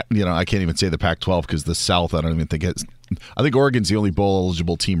even say the Pac-12 because the South, I don't even think it's. I think Oregon's the only bowl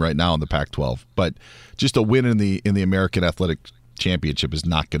eligible team right now in the Pac-12, but just a win in the American Athletic Championship is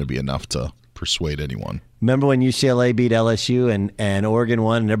not going to be enough to persuade anyone. Remember when UCLA beat LSU and Oregon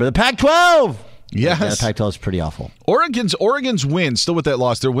won? And the Pac-12. Yes, the Pac-12 is pretty awful. Oregon's win, still with that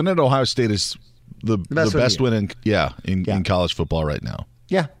loss, their win at Ohio State is the best win in college football right now.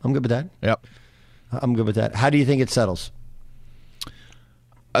 Yeah, I'm good with that. Yep. I'm good with that. How do you think it settles?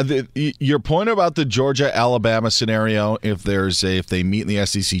 Your point about the Georgia-Alabama scenario, if they meet in the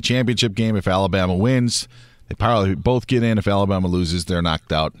SEC championship game, if Alabama wins, they probably both get in. If Alabama loses, they're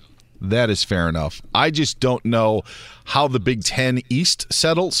knocked out. That is fair enough. I just don't know how the Big Ten East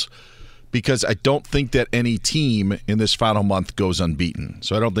settles, because I don't think that any team in this final month goes unbeaten.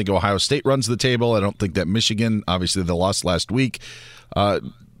 So I don't think Ohio State runs the table. I don't think that Michigan, obviously they lost last week,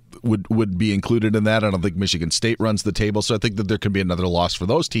 would be included in that. I don't think Michigan State runs the table. So I think that there could be another loss for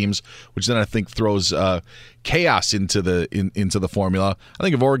those teams, which then I think throws chaos into the formula. I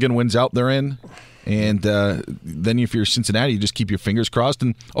think if Oregon wins out, they're in. And then if you're Cincinnati, you just keep your fingers crossed.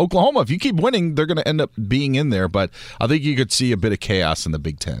 And Oklahoma, if you keep winning, they're going to end up being in there. But I think you could see a bit of chaos in the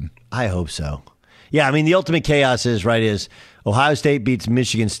Big Ten. I hope so. Yeah, I mean, the ultimate chaos is Ohio State beats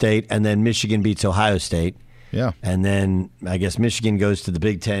Michigan State, and then Michigan beats Ohio State. Yeah. And then I guess Michigan goes to the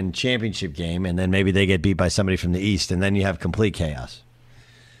Big Ten championship game, and then maybe they get beat by somebody from the East, and then you have complete chaos.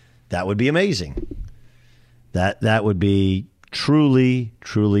 That would be amazing. That would be Truly,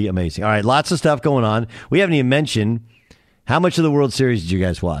 truly amazing. All right, lots of stuff going on. We haven't even mentioned how much of the World Series did you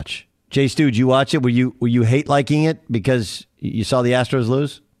guys watch? Jay Stu, did you watch it? Were you hate liking it because you saw the Astros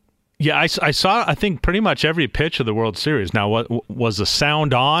lose? Yeah, I saw, I think, pretty much every pitch of the World Series. Now, what was the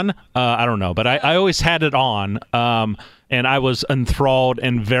sound on? I don't know, but I always had it on, and I was enthralled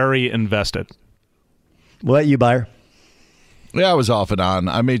and very invested. What, you, Buyer? Yeah, I was off and on.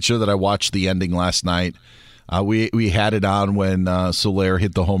 I made sure that I watched the ending last night. We had it on when Soler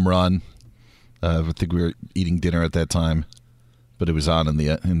hit the home run. I think we were eating dinner at that time, but it was on in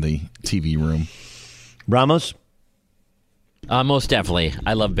the TV room. Ramos? Most definitely.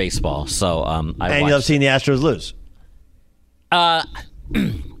 I love baseball, so and you love seeing the Astros lose?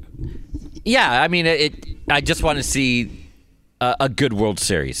 Yeah, I mean, I just want to see a good World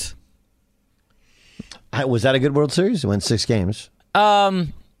Series. Was that a good World Series? It went 6 games.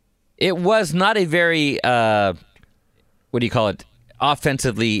 It was not a very, what do you call it,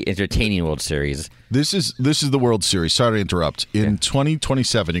 offensively entertaining World Series. This is the World Series. Sorry to interrupt. In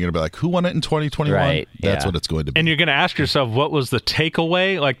 2027, you're going to be like, who won it in 2021? Right. That's what it's going to be. And you're going to ask yourself, what was the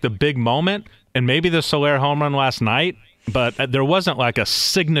takeaway, like the big moment? And maybe the Soler home run last night, but there wasn't like a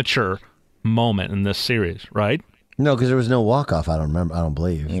signature moment in this series, right? No, because there was no walk-off, I don't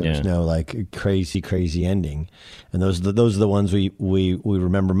believe. There was no like crazy ending. And those are the ones we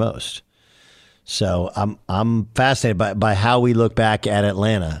remember most. So I'm fascinated by how we look back at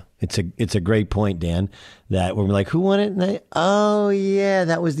Atlanta. It's a great point, Dan, that we're like, who won it? Oh, yeah,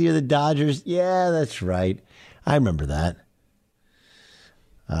 that was the year the Dodgers. Yeah, that's right. I remember that.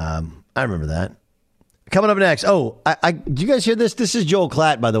 Coming up next. Oh, do you guys hear this? This is Joel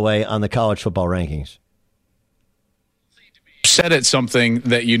Klatt, by the way, on the college football rankings. Set at something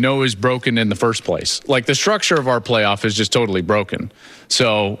that you know is broken in the first place. Like the structure of our playoff is just totally broken.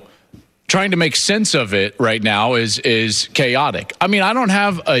 So trying to make sense of it right now is chaotic. I mean, I don't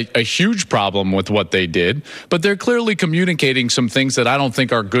have a huge problem with what they did, but they're clearly communicating some things that I don't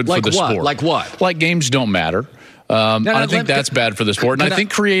think are good for the sport. Like what? Like games don't matter. I think that's bad for the sport. And I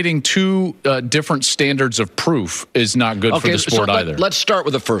think creating two different standards of proof is not good for the sport either. Let's start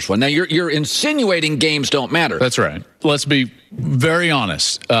with the first one. Now, you're insinuating games don't matter. That's right. Let's be very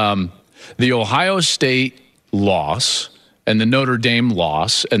honest. The Ohio State loss and the Notre Dame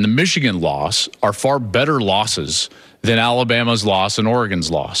loss and the Michigan loss are far better losses than Alabama's loss and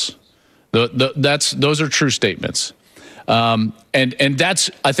Oregon's loss. Those are true statements. And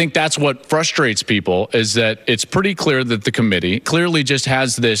I think that's what frustrates people, is that it's pretty clear that the committee clearly just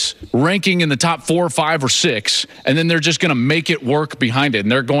has this ranking in the top 4, 5, or 6, and then they're just going to make it work behind it.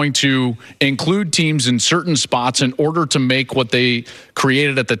 And they're going to include teams in certain spots in order to make what they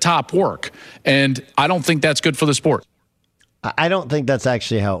created at the top work. And I don't think that's good for the sport. I don't think that's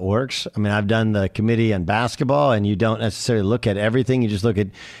actually how it works. I mean, I've done the committee on basketball, and you don't necessarily look at everything. You just look at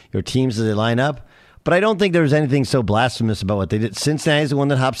your teams as they line up. But I don't think there's anything so blasphemous about what they did. Cincinnati's the one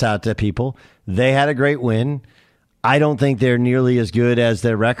that hops out to people. They had a great win. I don't think they're nearly as good as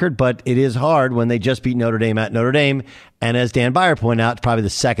their record, but it is hard when they just beat Notre Dame at Notre Dame. And as Dan Byer pointed out, it's probably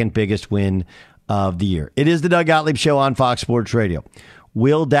the second biggest win of the year. It is the Doug Gottlieb Show on Fox Sports Radio.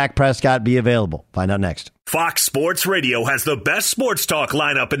 Will Dak Prescott be available? Find out next. Fox Sports Radio has the best sports talk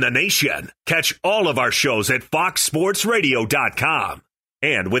lineup in the nation. Catch all of our shows at foxsportsradio.com.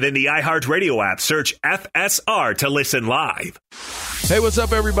 And within the iHeartRadio app, search FSR to listen live. Hey, what's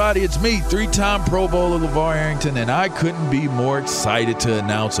up, everybody? It's me, 3-time Pro Bowler LeVar Arrington, and I couldn't be more excited to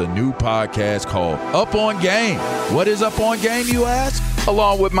announce a new podcast called Up On Game. What is Up On Game, you ask?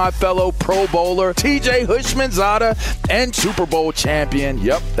 Along with my fellow Pro Bowler, TJ Houshmandzadeh, and Super Bowl champion,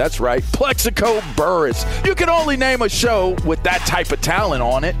 yep, that's right, Plexico Burress. You can only name a show with that type of talent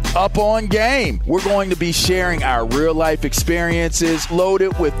on it. Up On Game. We're going to be sharing our real-life experiences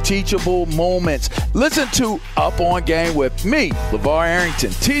loaded with teachable moments. Listen to Up On Game with me, LeVar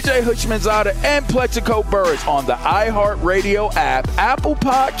Arrington, TJ Houshmandzadeh, and Plexico Burress on the iHeartRadio app, Apple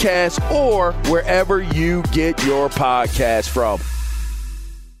Podcasts, or wherever you get your podcasts from.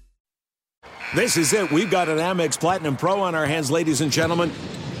 This is it. We've got an Amex Platinum Pro on our hands, ladies and gentlemen.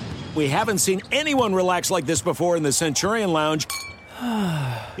 We haven't seen anyone relax like this before in the Centurion Lounge.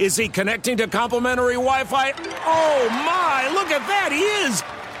 Is he connecting to complimentary Wi-Fi? Oh, my. Look at that. He is.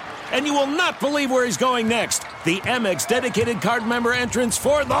 And you will not believe where he's going next. The Amex dedicated card member entrance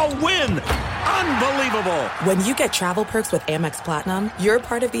for the win. Unbelievable. When you get travel perks with Amex Platinum, you're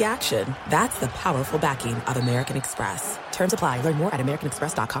part of the action. That's the powerful backing of American Express. Terms apply. Learn more at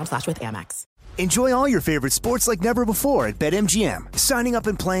americanexpress.com/withAmex. Enjoy all your favorite sports like never before at BetMGM. Signing up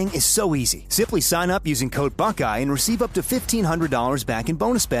and playing is so easy. Simply sign up using code Buckeye and receive up to $1,500 back in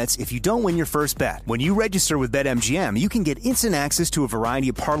bonus bets if you don't win your first bet. When you register with BetMGM, you can get instant access to a variety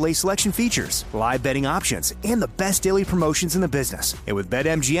of parlay selection features, live betting options, and the best daily promotions in the business. And with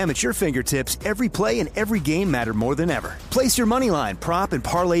BetMGM at your fingertips, every play and every game matter more than ever. Place your moneyline, prop, and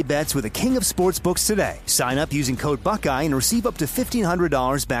parlay bets with the king of sportsbooks today. Sign up using code Buckeye and receive up to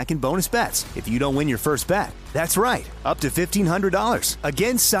 $1,500 back in bonus bets if you don't win your first bet. That's right, up to $1,500.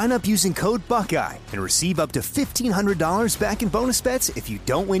 Again, sign up using code Buckeye and receive up to $1,500 back in bonus bets if you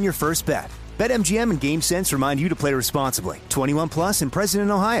don't win your first bet. BetMGM and GameSense remind you to play responsibly. 21 plus and present in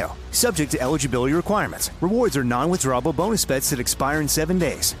Ohio. Subject to eligibility requirements. Rewards are non-withdrawable bonus bets that expire in 7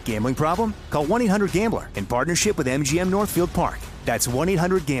 days. Gambling problem? Call 1-800-GAMBLER in partnership with MGM Northfield Park. That's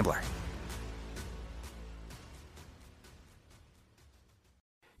 1-800-GAMBLER.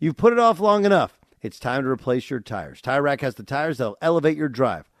 You've put it off long enough. It's time to replace your tires. Tire Rack has the tires that'll elevate your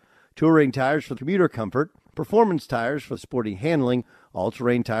drive. Touring tires for commuter comfort, performance tires for sporty handling,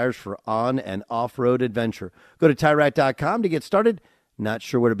 all-terrain tires for on- and off-road adventure. Go to TireRack.com to get started. Not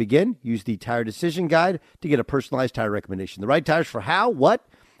sure where to begin? Use the Tire Decision Guide to get a personalized tire recommendation. The right tires for how, what,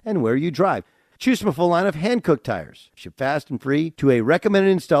 and where you drive. Choose from a full line of hand-cooked tires. Ship fast and free to a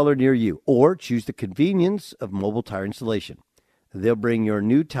recommended installer near you. Or choose the convenience of mobile tire installation. They'll bring your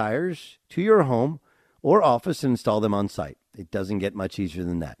new tires to your home or office and install them on site. It doesn't get much easier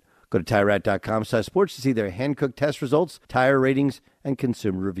than that. Go to TireRack.com/sports to see their hand-cooked test results, tire ratings, and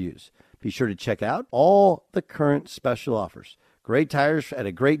consumer reviews. Be sure to check out all the current special offers. Great tires at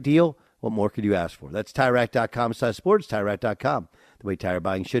a great deal. What more could you ask for? That's TireRack.com/sports, TireRack.com, the way tire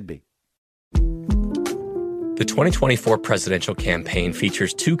buying should be. The 2024 presidential campaign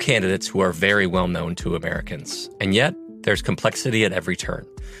features two candidates who are very well known to Americans. And yet, there's complexity at every turn.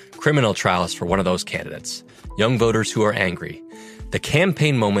 Criminal trials for one of those candidates. Young voters who are angry. The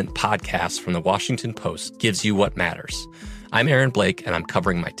Campaign Moment podcast from the Washington Post gives you what matters. I'm Aaron Blake, and I'm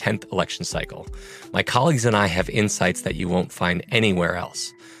covering my 10th election cycle. My colleagues and I have insights that you won't find anywhere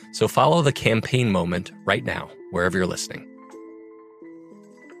else. So follow The Campaign Moment right now, wherever you're listening.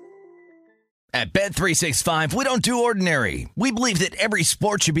 At Bet365, we don't do ordinary. We believe that every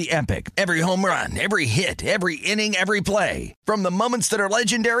sport should be epic. Every home run, every hit, every inning, every play. From the moments that are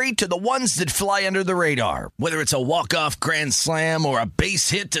legendary to the ones that fly under the radar. Whether it's a walk-off grand slam or a base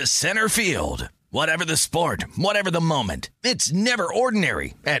hit to center field. Whatever the sport, whatever the moment, it's never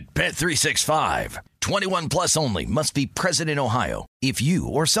ordinary at Bet365. 21 plus only. Must be present in Ohio. If you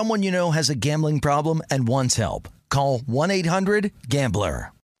or someone you know has a gambling problem and wants help, call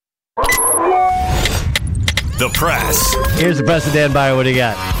 1-800-GAMBLER. The Press. Here's the press of Dan Byer. What do you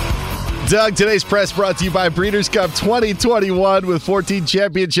got? Doug, today's press brought to you by Breeders' Cup 2021 with 14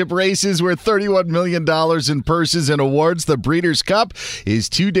 championship races worth $31 million in purses and awards. The Breeders' Cup is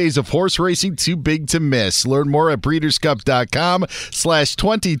 2 days of horse racing too big to miss. Learn more at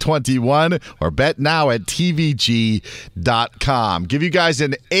breederscup.com/2021 or bet now at tvg.com. Give you guys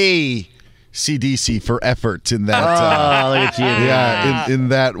an ACDC for effort in that. Look at you. Yeah, in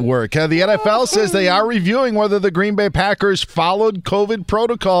that work. The NFL says they are reviewing whether the Green Bay Packers followed COVID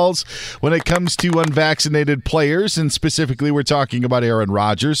protocols when it comes to unvaccinated players, and specifically we're talking about Aaron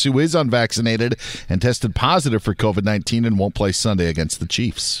Rodgers, who is unvaccinated and tested positive for COVID-19 and won't play Sunday against the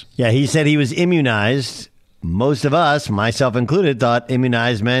Chiefs. Yeah, he said he was immunized. Most of us, myself included, thought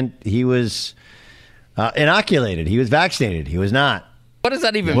immunized meant he was inoculated. He was vaccinated. He was not. What does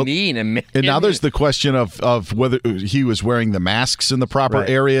that even mean? And now there's the question of whether he was wearing the masks in the proper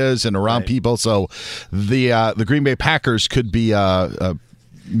areas and around people. So the Green Bay Packers could be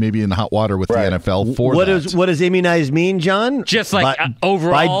maybe in hot water with the NFL for that. What does immunized mean, John? Just like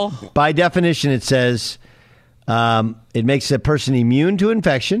overall? By definition, it says it makes a person immune to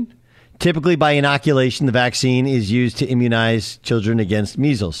infection. Typically by inoculation, the vaccine is used to immunize children against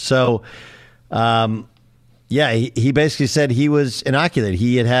measles. So, yeah, he basically said he was inoculated.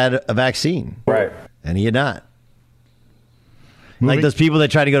 He had a vaccine. Right. And he had not. Like those people that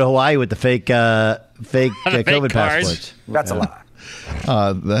try to go to Hawaii with the fake COVID passports. That's a lie.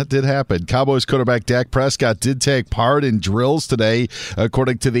 That did happen. Cowboys quarterback Dak Prescott did take part in drills today,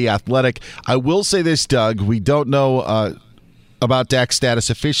 according to The Athletic. I will say this, Doug. We don't know about Dak's status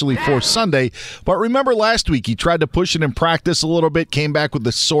officially for Sunday. But remember last week, he tried to push it in practice a little bit, came back with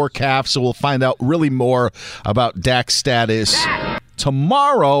a sore calf, so we'll find out really more about Dak's status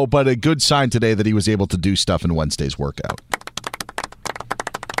tomorrow, but a good sign today that he was able to do stuff in Wednesday's workout.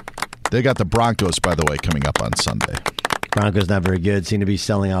 They got the Broncos, by the way, coming up on Sunday. Broncos not very good. Seem to be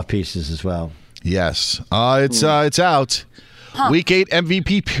selling off pieces as well. Yes. It's out. Week 8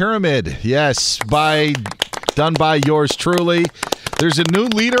 MVP pyramid. Yes, done by yours truly. There's a new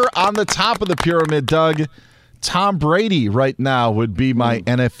leader on the top of the pyramid, Doug. Tom Brady right now would be my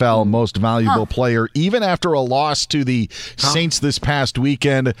NFL most valuable player, even after a loss to the Saints this past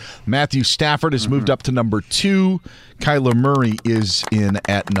weekend. Matthew Stafford has moved up to number 2. Kyler Murray is in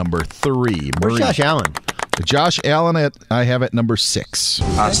at number 3. Where's Josh Allen? Josh Allen I have at number 6.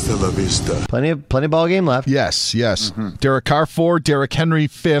 Hasta la vista. Plenty of ball game left. Yes. Derek Carr 4, Derrick Henry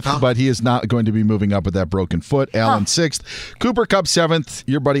 5th, but he is not going to be moving up with that broken foot. Allen 6th, Cooper Kupp 7th,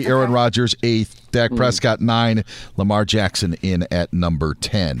 your buddy Aaron Rodgers 8th, Dak Prescott 9, Lamar Jackson in at number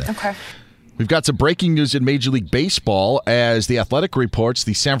 10. Okay. We've got some breaking news in Major League Baseball as The Athletic reports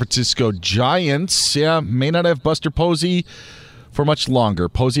the San Francisco Giants may not have Buster Posey for much longer.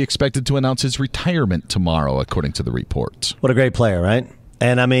 Posey expected to announce his retirement tomorrow, according to the report. What a great player, right?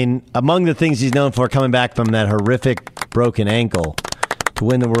 And, I mean, among the things he's known for coming back from that horrific broken ankle to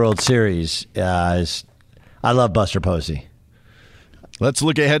win the World Series is I love Buster Posey. Let's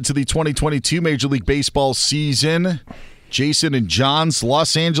look ahead to the 2022 Major League Baseball season. Jason and John's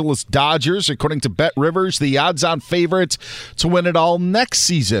Los Angeles Dodgers, according to Bet Rivers, the odds-on favorite to win it all next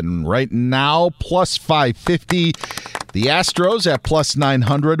season. Right now, plus 550. The Astros at plus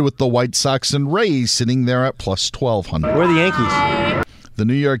 900 with the White Sox and Rays sitting there at plus 1,200. Where are the Yankees? The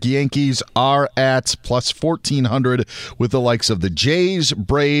New York Yankees are at plus 1,400 with the likes of the Jays,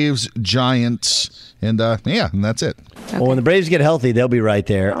 Braves, Giants, and that's it. Okay. Well, when the Braves get healthy, they'll be right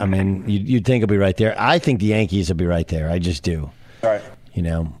there. I mean, you'd think they'll be right there. I think the Yankees will be right there. I just do. All right. You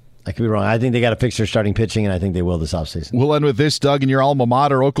know, I could be wrong. I think they got to fix their starting pitching, and I think they will this offseason. We'll end with this, Doug. In your alma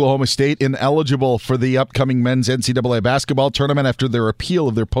mater, Oklahoma State, ineligible for the upcoming men's NCAA basketball tournament after their appeal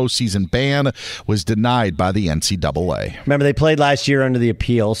of their postseason ban was denied by the NCAA. Remember, they played last year under the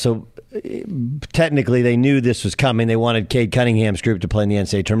appeal, so technically they knew this was coming. They wanted Cade Cunningham's group to play in the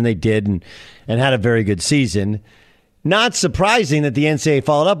NCAA tournament. They did and had a very good season. Not surprising that the NCAA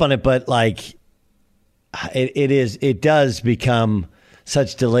followed up on it, but like it does become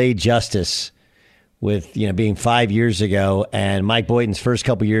such delayed justice with, you know, being 5 years ago and Mike Boynton's first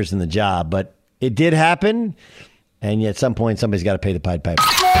couple years in the job. But it did happen, and yet at some point somebody's got to pay the Pied Piper.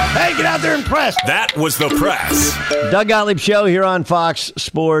 Hey, get out there and press. That was the press. Doug Gottlieb Show here on Fox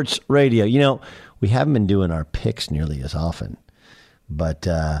Sports Radio. You know, we haven't been doing our picks nearly as often, but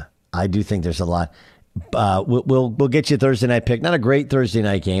I do think there's a lot. We'll get you a Thursday night pick. Not a great Thursday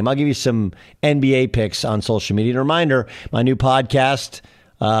night game. I'll give you some NBA picks on social media. And a reminder, my new podcast,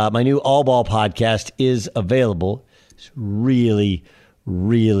 my new All Ball podcast is available. It's really,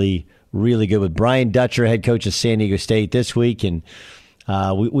 really, really good with Brian Dutcher, head coach of San Diego State this week. And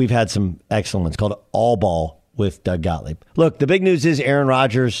we've had some excellent ones called All Ball with Doug Gottlieb. Look, the big news is Aaron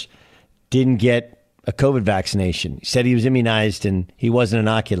Rodgers didn't get a COVID vaccination. He said he was immunized and he wasn't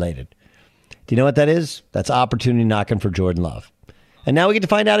inoculated. Do you know what that is? That's opportunity knocking for Jordan Love. And now we get to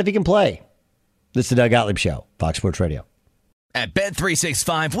find out if he can play. This is the Doug Gottlieb Show, Fox Sports Radio. At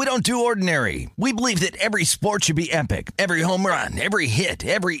Bet365, we don't do ordinary. We believe that every sport should be epic. Every home run, every hit,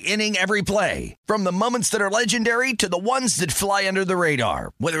 every inning, every play. From the moments that are legendary to the ones that fly under the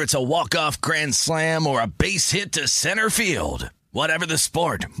radar. Whether it's a walk-off grand slam or a base hit to center field. Whatever the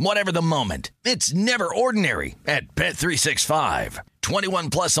sport, whatever the moment, it's never ordinary at Bet365. 21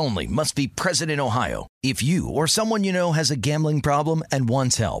 plus only. Must be present in Ohio. If you or someone you know has a gambling problem and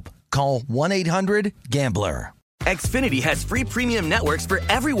wants help, call 1-800-GAMBLER. Xfinity has free premium networks for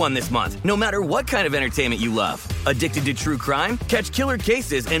everyone this month, no matter what kind of entertainment you love. Addicted to true crime? Catch killer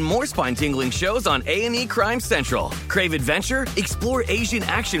cases and more spine-tingling shows on A&E Crime Central. Crave adventure? Explore Asian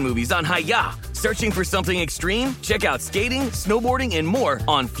action movies on Hi-Ya. Searching for something extreme? Check out skating, snowboarding, and more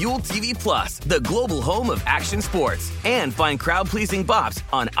on Fuel TV Plus, the global home of action sports. And find crowd-pleasing bops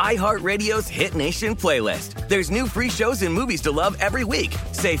on iHeartRadio's Hit Nation playlist. There's new free shows and movies to love every week.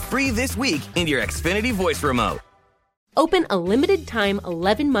 Say free this week in your Xfinity voice remote. Open a limited-time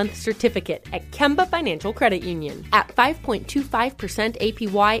 11-month certificate at Kemba Financial Credit Union. At 5.25%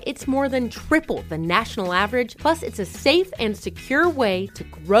 APY, it's more than triple the national average, plus it's a safe and secure way to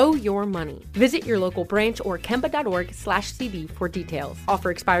grow your money. Visit your local branch or kemba.org/CD for details.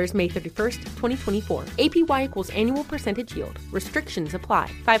 Offer expires May 31st, 2024. APY equals annual percentage yield. Restrictions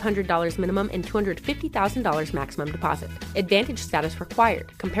apply. $500 minimum and $250,000 maximum deposit. Advantage status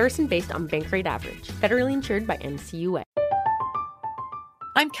required. Comparison based on bank rate average. Federally insured by NCUA.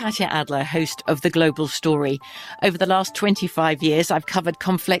 I'm Katya Adler, host of The Global Story. Over the last 25 years, I've covered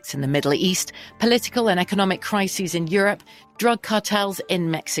conflicts in the Middle East, political and economic crises in Europe, drug cartels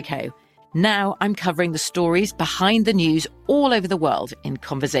in Mexico. Now I'm covering the stories behind the news all over the world in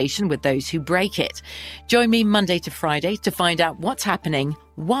conversation with those who break it. Join me Monday to Friday to find out what's happening,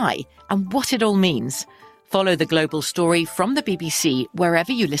 why, and what it all means. Follow The Global Story from the BBC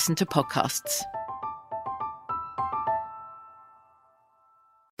wherever you listen to podcasts.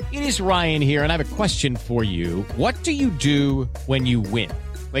 It is Ryan here, and I have a question for you. What do you do when you win?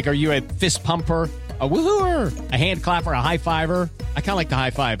 Like, are you a fist pumper, a woohooer, a hand clapper, a high fiver? I kind of like the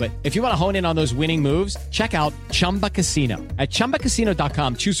high five, but if you want to hone in on those winning moves, check out Chumba Casino. At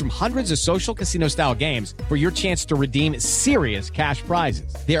ChumbaCasino.com, choose from hundreds of social casino-style games for your chance to redeem serious cash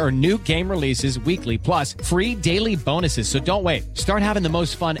prizes. There are new game releases weekly, plus free daily bonuses, so don't wait. Start having the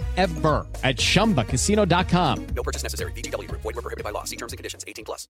most fun ever at ChumbaCasino.com. No purchase necessary. VGW. Void where prohibited by law. See terms and conditions. 18+.